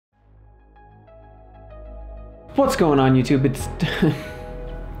What's going on, YouTube?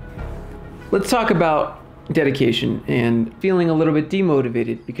 Let's talk about dedication and feeling a little bit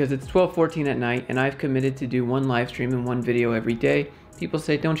demotivated because it's 12:14 at night and I've committed to do one live stream and one video every day. People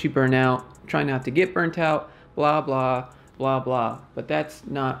say, don't you burn out? Try not to get burnt out, blah, blah, blah, blah. But that's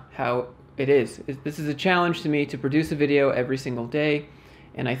not how it is. This is a challenge to me to produce a video every single day.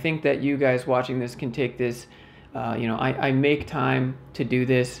 And I think that you guys watching this can take this, I make time to do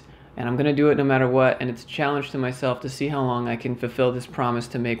this. And I'm gonna do it no matter what, and it's a challenge to myself to see how long I can fulfill this promise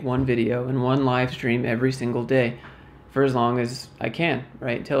to make one video and one live stream every single day for as long as I can,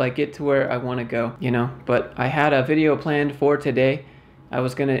 right? Until I get to where I wanna go, But I had a video planned for today. I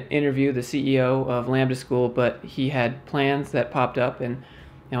was gonna interview the CEO of Lambda School, but he had plans that popped up, and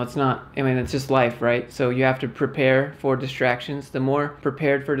it's not, it's just life, right? So you have to prepare for distractions. The more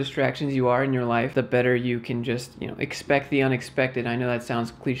prepared for distractions you are in your life, the better you can just, expect the unexpected. I know that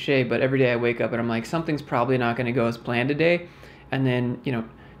sounds cliche, but every day I wake up and I'm like, something's probably not gonna go as planned today. And then,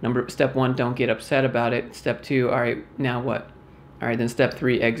 step one, don't get upset about it. Step two, all right, now what? All right, then step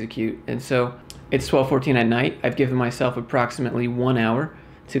three, execute. And so it's 12:14 at night. I've given myself approximately 1 hour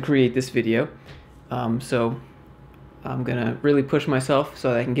to create this video. So I'm gonna really push myself so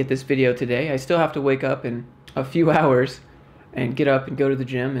that I can get this video today. I still have to wake up in a few hours and get up and go to the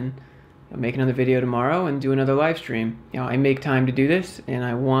gym and make another video tomorrow and do another live stream. I make time to do this and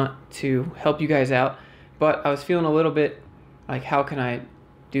I want to help you guys out, but I was feeling a little bit like, how can I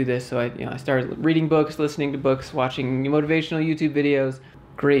do this? So I started reading books, listening to books, watching motivational YouTube videos.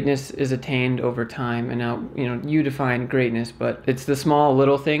 Greatness is attained over time, and now you define greatness, but it's the small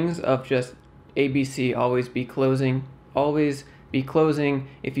little things of just ABC, always be closing. Always be closing.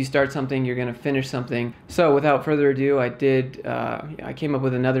 If you start something, you're going to finish something. So without further ado, I came up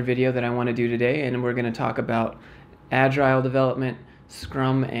with another video that I want to do today, and we're going to talk about Agile development,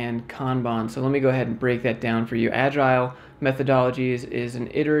 Scrum, and Kanban. So let me go ahead and break that down for you. Agile methodologies is an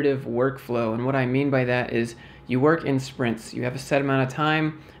iterative workflow, and what I mean by that is you work in sprints. You have a set amount of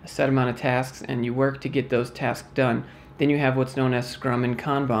time, a set amount of tasks, and you work to get those tasks done. Then you have what's known as Scrum and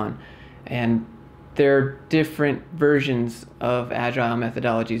Kanban. And they're different versions of Agile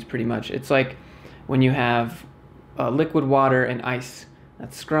methodologies, pretty much. It's like when you have liquid water and ice.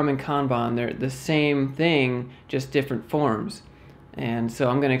 That's Scrum and Kanban. They're the same thing, just different forms. And so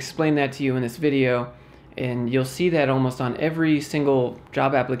I'm going to explain that to you in this video. And you'll see that almost on every single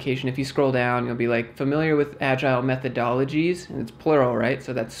job application. If you scroll down, you'll be like, familiar with Agile methodologies, and it's plural, right?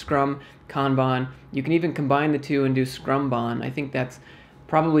 So that's Scrum, Kanban. You can even combine the two and do Scrumban. I think that's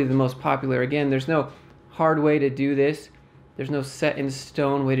probably the most popular. Again, there's no hard way to do this. There's no set in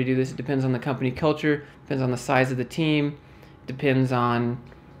stone way to do this. It depends on the company culture, depends on the size of the team, depends on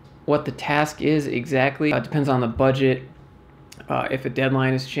what the task is exactly, depends on the budget, if a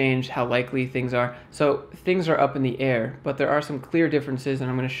deadline has changed, how likely things are. So things are up in the air, but there are some clear differences, and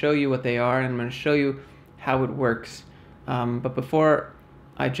I'm going to show you what they are, and I'm going to show you how it works. But before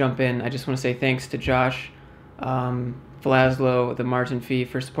I jump in, I just want to say thanks to Josh Velaslo, the Martin Fee,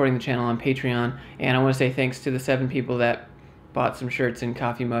 for supporting the channel on Patreon, and I want to say thanks to the 7 people that bought some shirts and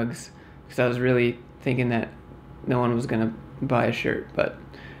coffee mugs, because I was really thinking that no one was going to buy a shirt, but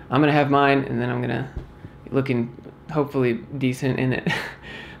I'm going to have mine, and then I'm going to be looking hopefully decent in it.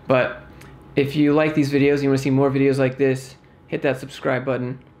 But if you like these videos, you want to see more videos like this, hit that subscribe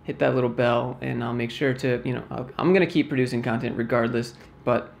button, hit that little bell, and I'll make sure to, I'm going to keep producing content regardless,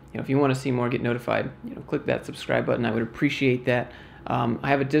 but if you want to see more, get notified, click that subscribe button. I would appreciate that. I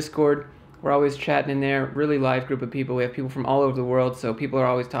have a Discord. We're always chatting in there. Really live group of people. We have people from all over the world, so people are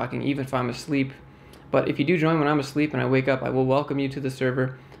always talking, even if I'm asleep. But if you do join when I'm asleep and I wake up, I will welcome you to the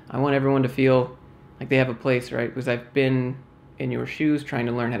server. I want everyone to feel like they have a place, right? Because I've been in your shoes trying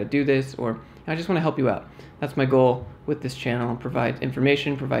to learn how to do this, or I just want to help you out. That's my goal with this channel, provide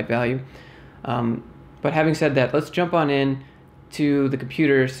information, provide value. But having said that, let's jump on in to the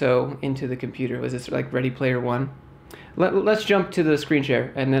computer. So into the computer, was this like Ready Player One? Let's jump to the screen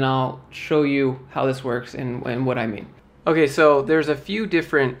share, and then I'll show you how this works and what I mean. Okay, so there's a few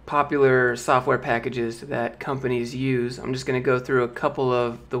different popular software packages that companies use. I'm just going to go through a couple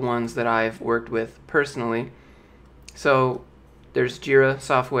of the ones that I've worked with personally. So there's Jira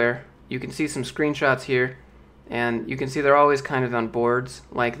software. You can see some screenshots here, and you can see they're always kind of on boards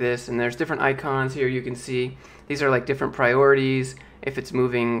like this, and there's different icons here you can see. These are like different priorities, if it's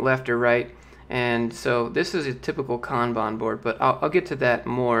moving left or right. And so this is a typical Kanban board, but I'll get to that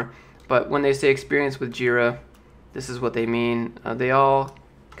more. But when they say experience with Jira, this is what they mean. They all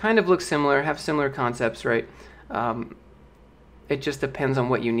kind of look similar, have similar concepts, right? It just depends on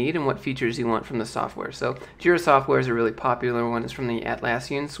what you need and what features you want from the software. So Jira software is a really popular one. It's from the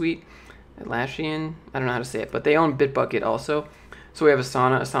Atlassian suite. Atlassian, I don't know how to say it, but they own Bitbucket also. So we have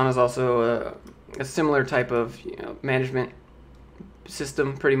Asana. Asana is also a similar type of management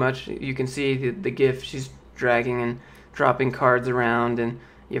system, pretty much. You can see the GIF. She's dragging and dropping cards around, and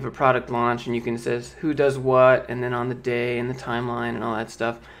you have a product launch, and you can says who does what, and then on the day and the timeline and all that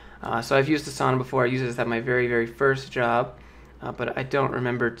stuff. So I've used Asana before. I used this at my very first job, but I don't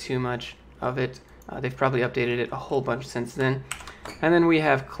remember too much of it. They've probably updated it a whole bunch since then. And then we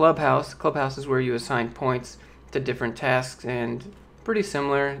have Clubhouse. Clubhouse is where you assign points to different tasks, and pretty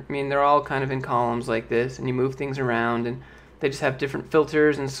similar. I mean, they're all kind of in columns like this, and you move things around, and they just have different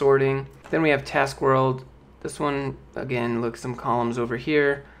filters and sorting. Then we have Task World. This one, again, looks some columns over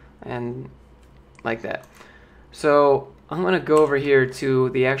here, and like that. So I'm going to go over here to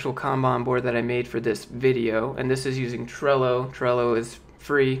the actual Kanban board that I made for this video, and this is using Trello. Trello is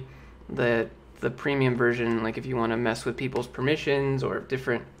free. The premium version, like if you want to mess with people's permissions or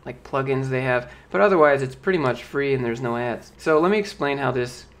different like plugins they have, but otherwise it's pretty much free and there's no ads. So let me explain how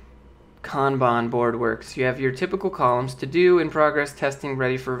this Kanban board works. You have your typical columns: to do, in progress, testing,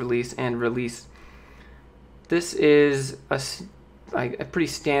 ready for release, and release. This is a pretty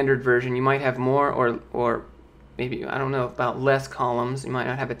standard version. You might have more or maybe, I don't know, about less columns. You might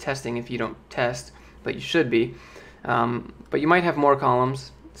not have a testing if you don't test, but you should be. But you might have more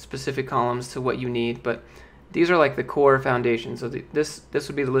columns, specific columns to what you need, but these are like the core foundation. So this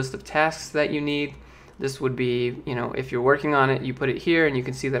would be the list of tasks that you need. This would be, if you're working on it, you put it here, and you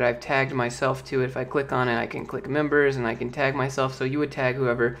can see that I've tagged myself to it. If I click on it, I can click members and I can tag myself. So you would tag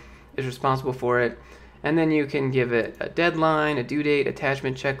whoever is responsible for it, and then you can give it a deadline, a due date,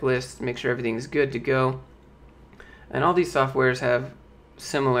 attachment checklist, make sure everything's good to go. And all these softwares have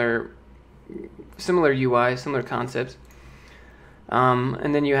similar UI, similar concepts.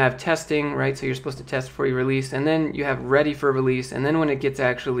 And then you have testing, right? So you're supposed to test before you release, and then you have ready for release, and then when it gets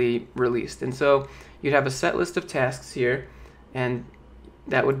actually released. And so you'd have a set list of tasks here, and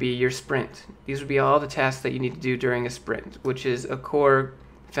that would be your sprint. These would be all the tasks that you need to do during a sprint, which is a core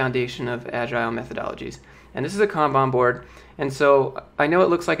foundation of Agile methodologies. And this is a Kanban board, and so I know it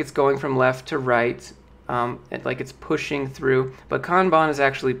looks like it's going from left to right, like it's pushing through, but Kanban is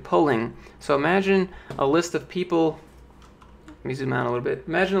actually pulling. So imagine a list of people. Let me zoom out a little bit.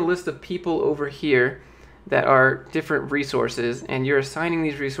 Imagine a list of people over here that are different resources, and you're assigning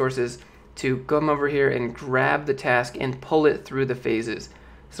these resources to come over here and grab the task and pull it through the phases.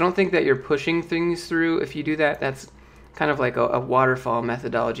 So don't think that you're pushing things through. If you do that, that's kind of like a waterfall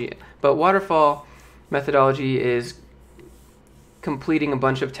methodology. But waterfall methodology is completing a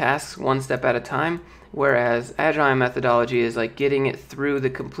bunch of tasks one step at a time, whereas Agile methodology is like getting it through the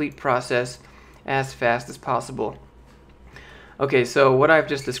complete process as fast as possible. Okay, so what I've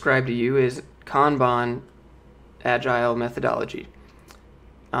just described to you is Kanban Agile methodology.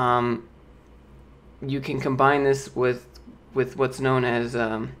 You can combine this with what's known as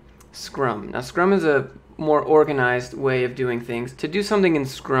Scrum. Now, Scrum is a more organized way of doing things. To do something in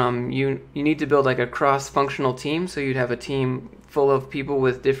Scrum, you need to build like a cross-functional team. So you'd have a team full of people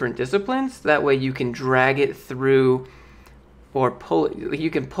with different disciplines. That way you can drag it through, or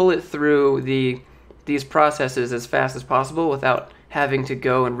you can pull it through these processes as fast as possible without having to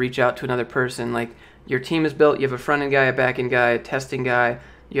go and reach out to another person. Like, your team is built, you have a front-end guy, a back-end guy, a testing guy,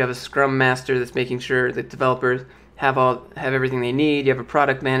 you have a Scrum master that's making sure that developers have everything they need, you have a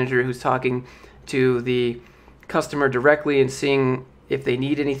product manager who's talking to the customer directly and seeing if they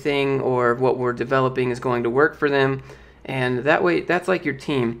need anything or what we're developing is going to work for them. And that way, that's like your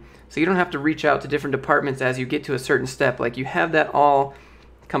team. So you don't have to reach out to different departments as you get to a certain step. Like, you have that all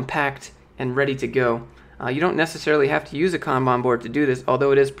compact and ready to go. You don't necessarily have to use a Kanban board to do this,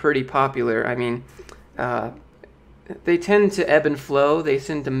 although it is pretty popular. I mean, they tend to ebb and flow. They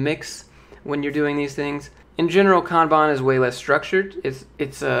tend to mix when you're doing these things. In general, Kanban is way less structured.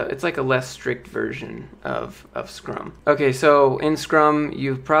 It's like a less strict version of Scrum. Okay, so in Scrum,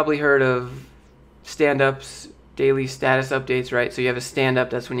 you've probably heard of stand-ups, daily status updates, right? So you have a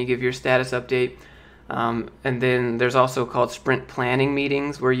stand-up, that's when you give your status update. And then there's also called sprint planning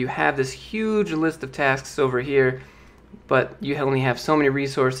meetings, where you have this huge list of tasks over here, but you only have so many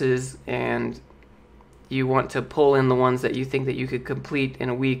resources, and you want to pull in the ones that you think that you could complete in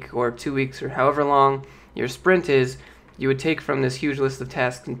a week or 2 weeks or however long your sprint is. You would take from this huge list of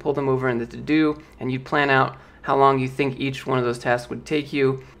tasks and pull them over in the to-do, and you'd plan out how long you think each one of those tasks would take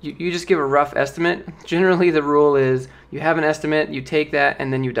you. You just give a rough estimate. Generally, the rule is you have an estimate, you take that,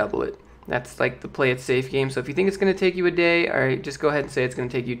 and then you double it. That's like the play it safe game. So if you think it's going to take you a day, all right, just go ahead and say it's going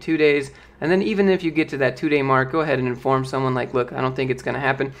to take you 2 days. And then even if you get to that 2-day mark, go ahead and inform someone like, look, I don't think it's going to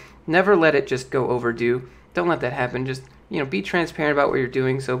happen. Never let it just go overdue. Don't let that happen. Just, be transparent about what you're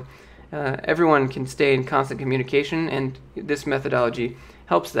doing. So everyone can stay in constant communication, and this methodology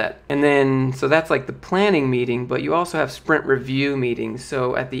helps that. And then, so that's like the planning meeting, but you also have sprint review meetings.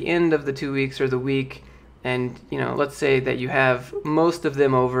 So at the end of the 2 weeks or the week, and let's say that you have most of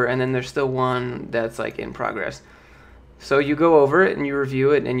them over, and then there's still one that's like in progress. So you go over it and you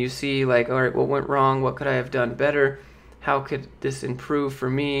review it, and you see like, all right, what went wrong? What could I have done better? How could this improve for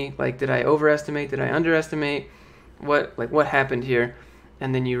me? Like, did I overestimate? Did I underestimate? What happened here?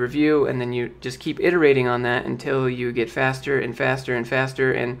 And then you review, and then you just keep iterating on that until you get faster and faster and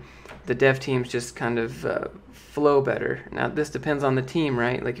faster, and the dev teams just kind of flow better. Now, this depends on the team,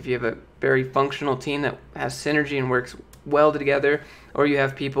 right? Like if you have a very functional team that has synergy and works well together, or you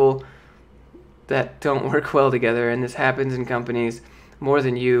have people that don't work well together, and this happens in companies more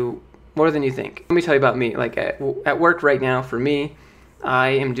than you think. Let me tell you about me. Like at work right now, for me, I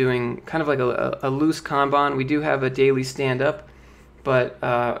am doing kind of like a loose Kanban. We do have a daily stand-up, but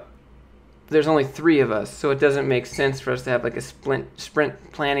there's only 3 of us, so it doesn't make sense for us to have like a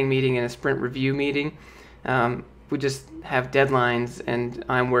sprint planning meeting and a sprint review meeting. We just have deadlines, and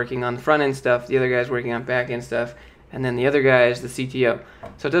I'm working on the front end stuff, the other guy's working on back end stuff, and then the other guy is the CTO.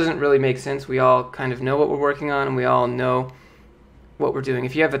 So it doesn't really make sense. We all kind of know what we're working on, and we all know what we're doing.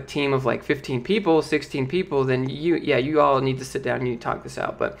 If you have a team of like 15 people, 16 people, then you all need to sit down and you talk this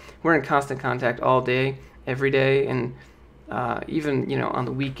out. But we're in constant contact all day, every day, and even on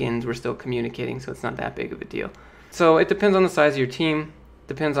the weekends we're still communicating, so it's not that big of a deal. So it depends on the size of your team,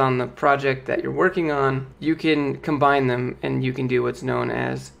 depends on the project that you're working on. You can combine them, and you can do what's known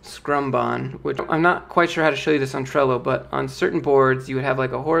as Scrumban, which I'm not quite sure how to show you this on Trello, but on certain boards you would have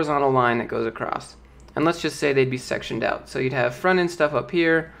like a horizontal line that goes across. And let's just say they'd be sectioned out. So you'd have front-end stuff up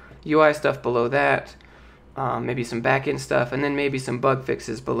here, UI stuff below that, maybe some back-end stuff, and then maybe some bug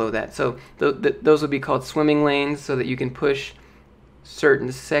fixes below that. So those would be called swimming lanes, so that you can push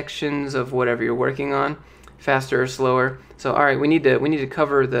certain sections of whatever you're working on faster or slower. So all right, we need to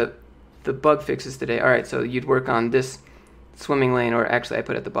cover the bug fixes today. All right, so you'd work on this swimming lane, or actually I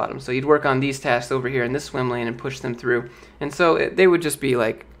put it at the bottom. So you'd work on these tasks over here in this swim lane and push them through. And so they would just be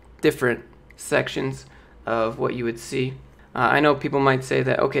like different sections of what you would see. I know people might say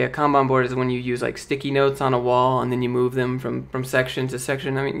that, okay, a Kanban board is when you use like sticky notes on a wall and then you move them from section to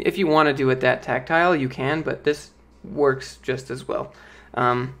section. I mean, if you want to do it that tactile, you can, but this works just as well.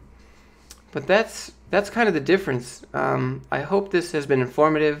 But that's kind of the difference. I hope this has been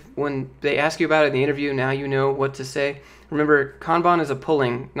informative. When they ask you about it in the interview, now you know what to say. Remember, Kanban is a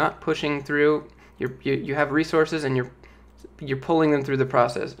pulling, not pushing through. You have resources, and you're pulling them through the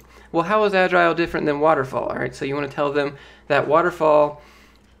process. Well, how is Agile different than Waterfall? All right, so you want to tell them that Waterfall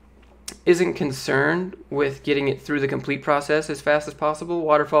isn't concerned with getting it through the complete process as fast as possible.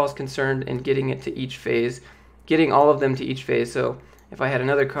 Waterfall is concerned in getting it to each phase, getting all of them to each phase. So if I had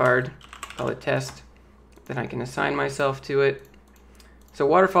another card, call it test, then I can assign myself to it. So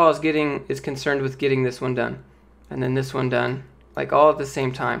Waterfall is concerned with getting this one done, and then this one done, like all at the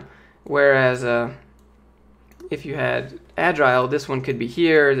same time. Whereas if you had Agile, this one could be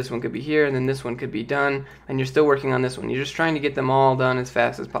here, this one could be here, and then this one could be done, and you're still working on this one. You're just trying to get them all done as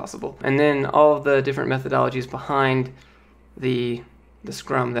fast as possible. And then all of the different methodologies behind the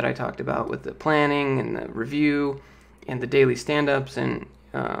Scrum that I talked about, with the planning and the review and the daily stand-ups, and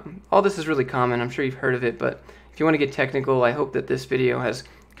all this is really common. I'm sure you've heard of it, but if you want to get technical, I hope that this video has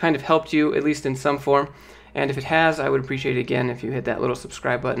kind of helped you, at least in some form. And if it has, I would appreciate it again if you hit that little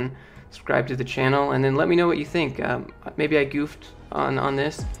subscribe button, subscribe to the channel, and then let me know what you think. Maybe I goofed on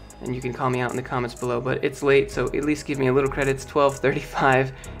this, and you can call me out in the comments below, but it's late, so at least give me a little credit. It's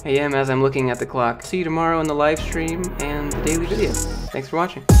 12:35 a.m. as I'm looking at the clock. See you tomorrow in the live stream and the daily video. Thanks for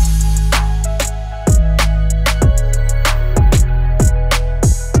watching.